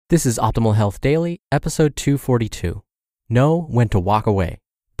This is Optimal Health Daily, episode 242. Know When to Walk Away,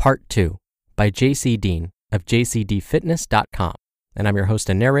 Part 2, by Deen of jcdfitness.com. And I'm your host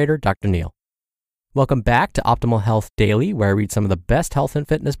and narrator, Dr. Neil. Welcome back to Optimal Health Daily, where I read some of the best health and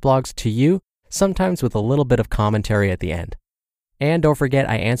fitness blogs to you, sometimes with a little bit of commentary at the end. And don't forget,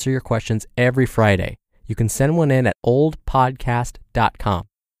 I answer your questions every Friday. You can send one in at oldpodcast.com.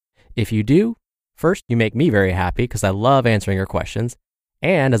 If you do, first, you make me very happy because I love answering your questions.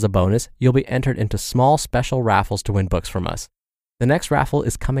 And as a bonus, you'll be entered into small special raffles to win books from us. The next raffle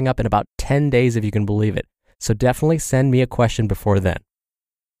is coming up in about 10 days if you can believe it, so definitely send me a question before then.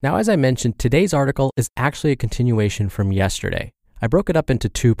 Now, as I mentioned, today's article is actually a continuation from yesterday. I broke it up into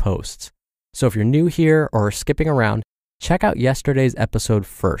 2 posts. So if you're new here or are skipping around, check out yesterday's episode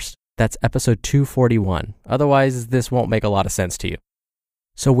first. That's episode 241. Otherwise, this won't make a lot of sense to you.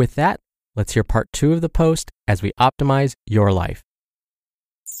 So with that, let's hear part 2 of the post as we optimize your life.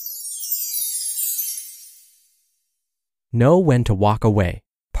 Know When to Walk Away,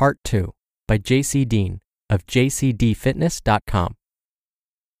 Part 2, by Deen of jcdfitness.com.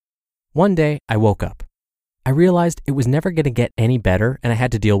 One day, I woke up. I realized it was never going to get any better, and I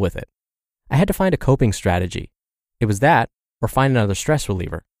had to deal with it. I had to find a coping strategy. It was that, or find another stress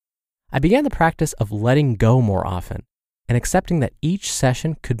reliever. I began the practice of letting go more often, and accepting that each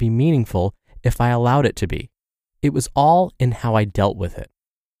session could be meaningful if I allowed it to be. It was all in how I dealt with it.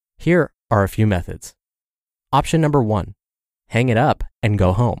 Here are a few methods. Option number 1. Hang it up and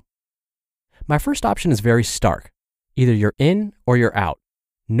go home. My first option is very stark. Either you're in or you're out.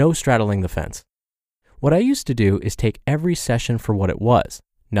 No straddling the fence. What I used to do is take every session for what it was,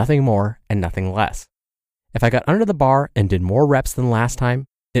 nothing more and nothing less. If I got under the bar and did more reps than last time,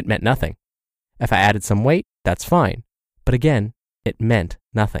 it meant nothing. If I added some weight, that's fine. But again, it meant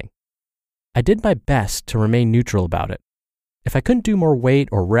nothing. I did my best to remain neutral about it. If I couldn't do more weight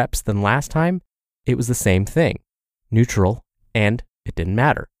or reps than last time, it was the same thing, neutral, and it didn't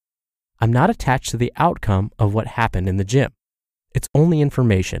matter. I'm not attached to the outcome of what happened in the gym. It's only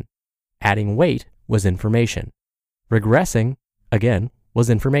information. Adding weight was information. Regressing, again, was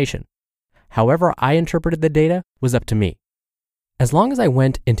information. However I interpreted the data was up to me. As long as I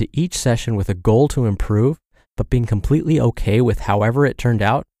went into each session with a goal to improve, but being completely okay with however it turned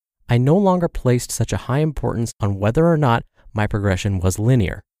out, I no longer placed such a high importance on whether or not my progression was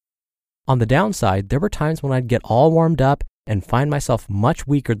linear. On the downside, there were times when I'd get all warmed up and find myself much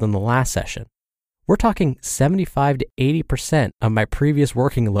weaker than the last session. We're talking 75 to 80% of my previous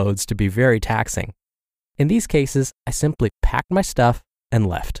working loads to be very taxing. In these cases, I simply packed my stuff and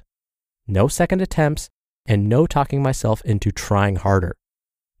left. No second attempts and no talking myself into trying harder.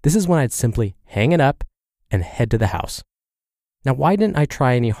 This is when I'd simply hang it up and head to the house. Now, why didn't I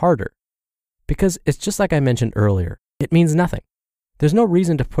try any harder? Because it's just like I mentioned earlier, it means nothing. There's no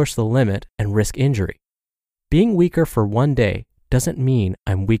reason to push the limit and risk injury. Being weaker for one day doesn't mean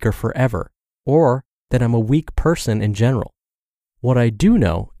I'm weaker forever, or that I'm a weak person in general. What I do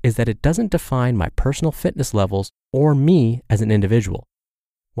know is that it doesn't define my personal fitness levels or me as an individual.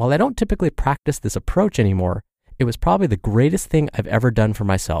 While I don't typically practice this approach anymore, it was probably the greatest thing I've ever done for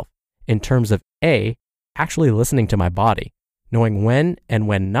myself in terms of A, actually listening to my body, knowing when and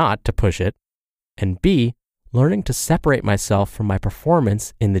when not to push it, and B, learning to separate myself from my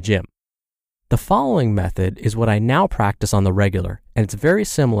performance in the gym. The following method is what I now practice on the regular, and it's very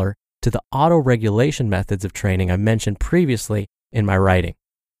similar to the auto-regulation methods of training I mentioned previously in my writing.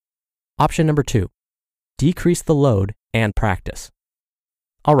 Option number 2, decrease the load and practice.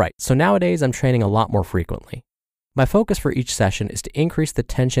 All right, so nowadays I'm training a lot more frequently. My focus for each session is to increase the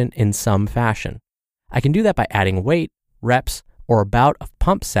tension in some fashion. I can do that by adding weight, reps, or a bout of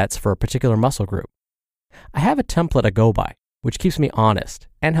pump sets for a particular muscle group. I have a template I go by, which keeps me honest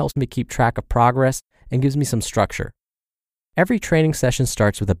and helps me keep track of progress and gives me some structure. Every training session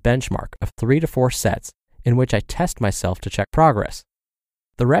starts with a benchmark of 3 to 4 sets in which I test myself to check progress.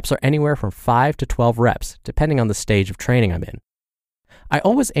 The reps are anywhere from 5 to 12 reps, depending on the stage of training I'm in. I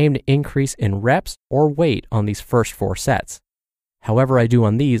always aim to increase in reps or weight on these first 4 sets. However I do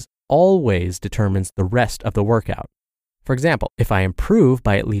on these always determines the rest of the workout. For example, if I improve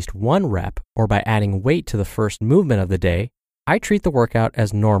by at least 1 rep or by adding weight to the first movement of the day, I treat the workout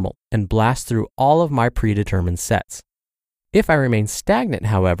as normal and blast through all of my predetermined sets. If I remain stagnant,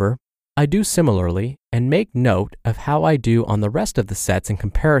 however, I do similarly and make note of how I do on the rest of the sets in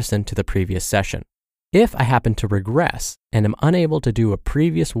comparison to the previous session. If I happen to regress and am unable to do a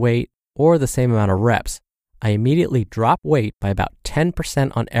previous weight or the same amount of reps, I immediately drop weight by about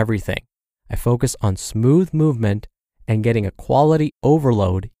 10% on everything. I focus on smooth movement and getting a quality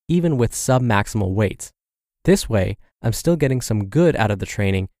overload even with sub-maximal weights. This way, I'm still getting some good out of the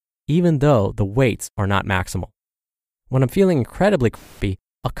training even though the weights are not maximal. When I'm feeling incredibly crappy,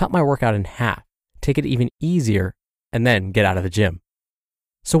 I'll cut my workout in half, take it even easier, and then get out of the gym.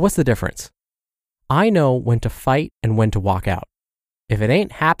 So what's the difference? I know when to fight and when to walk out. If it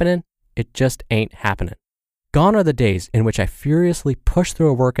ain't happening, it just ain't happening. Gone are the days in which I furiously push through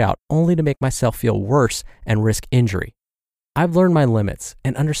a workout only to make myself feel worse and risk injury. I've learned my limits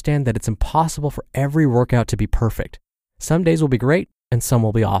and understand that it's impossible for every workout to be perfect. Some days will be great and some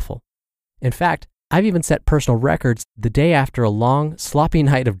will be awful. In fact, I've even set personal records the day after a long, sloppy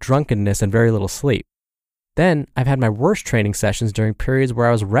night of drunkenness and very little sleep. Then I've had my worst training sessions during periods where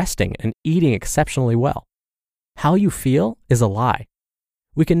I was resting and eating exceptionally well. How you feel is a lie.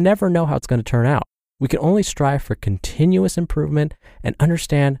 We can never know how it's going to turn out. We can only strive for continuous improvement and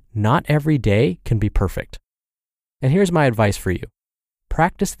understand not every day can be perfect. And here's my advice for you.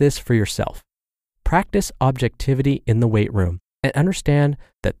 Practice this for yourself. Practice objectivity in the weight room and understand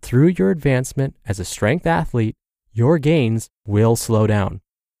that through your advancement as a strength athlete, your gains will slow down.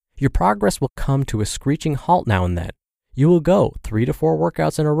 Your progress will come to a screeching halt now and then. You will go 3 to 4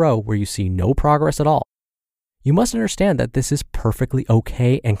 workouts in a row where you see no progress at all. You must understand that this is perfectly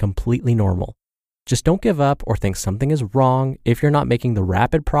okay and completely normal. Just don't give up or think something is wrong if you're not making the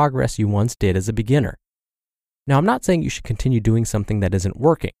rapid progress you once did as a beginner. Now, I'm not saying you should continue doing something that isn't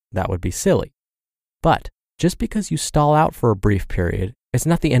working. That would be silly. But just because you stall out for a brief period, it's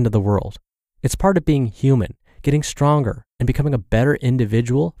not the end of the world. It's part of being human, getting stronger, and becoming a better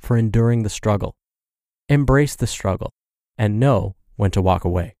individual for enduring the struggle. Embrace the struggle and know when to walk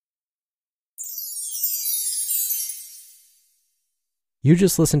away. You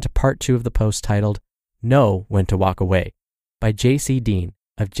just listened to part 2 of the post titled, Know When to Walk Away by JC Deen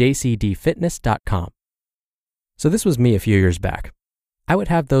of jcdfitness.com. So this was me a few years back. I would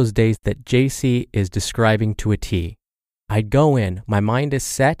have those days that JC is describing to a T. I'd go in, my mind is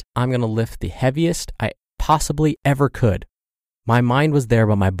set, I'm going to lift the heaviest I possibly ever could. My mind was there,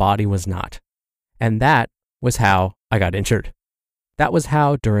 but my body was not. And that was how I got injured. That was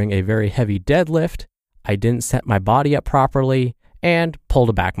how, during a very heavy deadlift, I didn't set my body up properly and pulled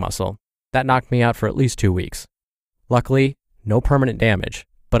a back muscle. That knocked me out for at least 2 weeks. Luckily, no permanent damage,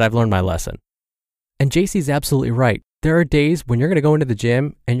 but I've learned my lesson. And JC's absolutely right. There are days when you're going to go into the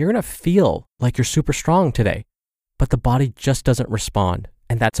gym and you're going to feel like you're super strong today, but the body just doesn't respond,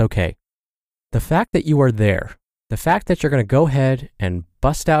 and that's okay. The fact that you are there, the fact that you're going to go ahead and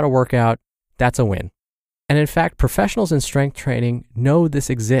bust out a workout, that's a win. And in fact, professionals in strength training know this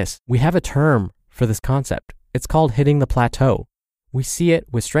exists. We have a term for this concept. It's called hitting the plateau. We see it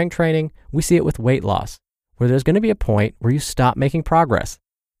with strength training. We see it with weight loss, where there's going to be a point where you stop making progress,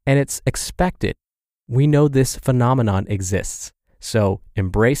 and it's expected. We know this phenomenon exists. So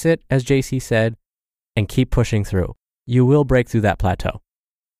embrace it, as JC said, and keep pushing through. You will break through that plateau.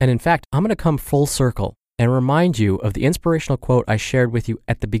 And in fact, I'm going to come full circle and remind you of the inspirational quote I shared with you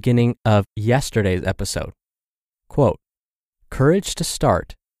at the beginning of yesterday's episode. Quote, "Courage to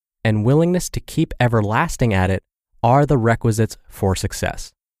start and willingness to keep everlasting at it are the requisites for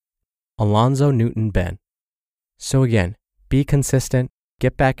success." Alonzo Newton Ben. So again, be consistent,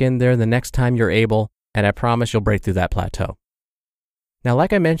 get back in there the next time you're able, and I promise you'll break through that plateau. Now,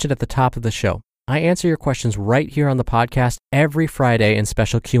 like I mentioned at the top of the show, I answer your questions right here on the podcast every Friday in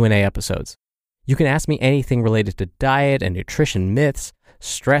special Q&A episodes. You can ask me anything related to diet and nutrition myths,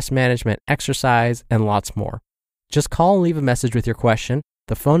 stress management, exercise, and lots more. Just call and leave a message with your question.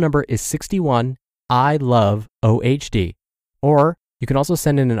 The phone number is 61 I love OHD. Or you can also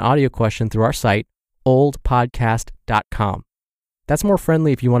send in an audio question through our site, oldpodcast.com. That's more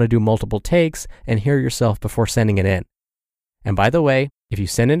friendly if you want to do multiple takes and hear yourself before sending it in. And by the way, if you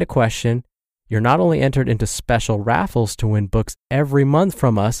send in a question, you're not only entered into special raffles to win books every month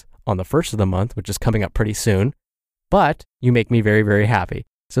from us on the first of the month, which is coming up pretty soon, but you make me very, very happy.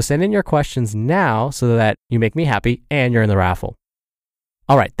 So send in your questions now so that you make me happy and you're in the raffle.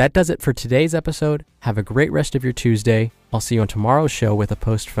 All right, that does it for today's episode. Have a great rest of your Tuesday. I'll see you on tomorrow's show with a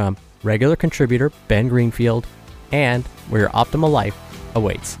post from regular contributor Ben Greenfield and where your optimal life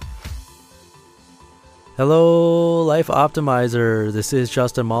awaits. Hello, Life Optimizer. This is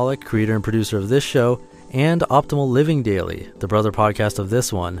Justin Malik, creator and producer of this show and Optimal Living Daily, the brother podcast of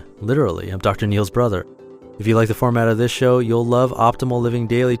this one. Literally, I'm Dr. Neil's brother. If you like the format of this show, you'll love Optimal Living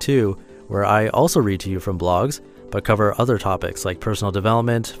Daily too, where I also read to you from blogs, but cover other topics like personal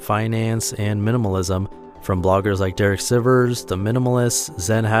development, finance, and minimalism from bloggers like Derek Sivers, The Minimalists,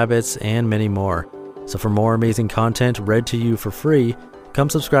 Zen Habits, and many more. So for more amazing content read to you for free, come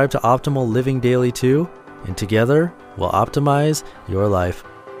subscribe to Optimal Living Daily too, and together we'll optimize your life.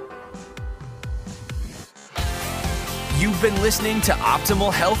 You've been listening to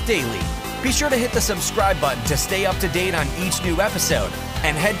Optimal Health Daily. Be sure to hit the subscribe button to stay up to date on each new episode,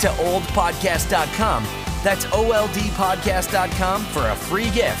 and head to oldpodcast.com. That's oldpodcast.com for a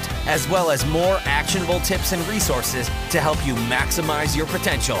free gift, as well as more actionable tips and resources to help you maximize your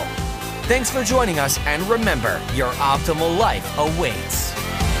potential. Thanks for joining us, and remember, your optimal life awaits.